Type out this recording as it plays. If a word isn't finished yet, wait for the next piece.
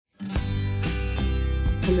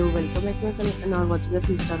Hello, welcome back to my channel and are watching a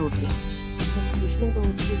 3-star hotel. The location of the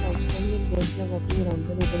hotel is outstanding and guests are walking around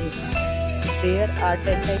the neighborhood. There are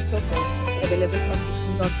 10 types of rooms available on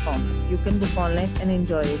booking.com. You can book online and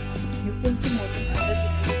enjoy it. You can see more than 100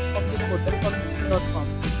 reviews of this hotel on booking.com.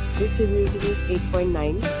 Its review rating is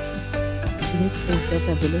 8.9, Which is the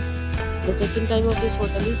fabulous. The check-in time of this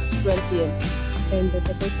hotel is 12 p.m. and the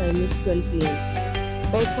check-out time is 12 p.m.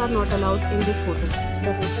 Pets are not allowed in this hotel.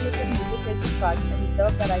 The hotel is a user-friendly cards and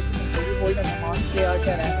reserve the right to temporarily hold an amount prior to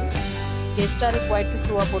arrival. Guests are required to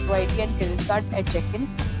show a photo ID and credit card at check-in.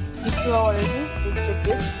 If you have already visited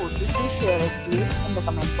this hotel, please share your experience in the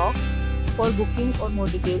comment box. For booking or more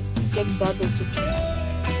details, check the description.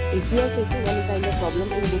 If you are facing any kind of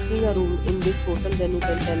problem in booking a room in this hotel, then you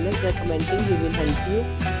can tell us by commenting. We will help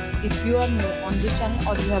you. If you are new on this channel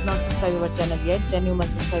or you have not subscribed our channel yet, then you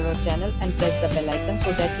must subscribe our channel and press the bell icon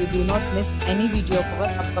so that you do not miss any video of our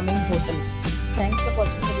upcoming hotel. Thanks for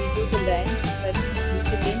watching the video till the end. Friends,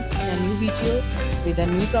 meet again in a new video with a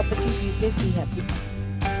new property. Be safe, be happy.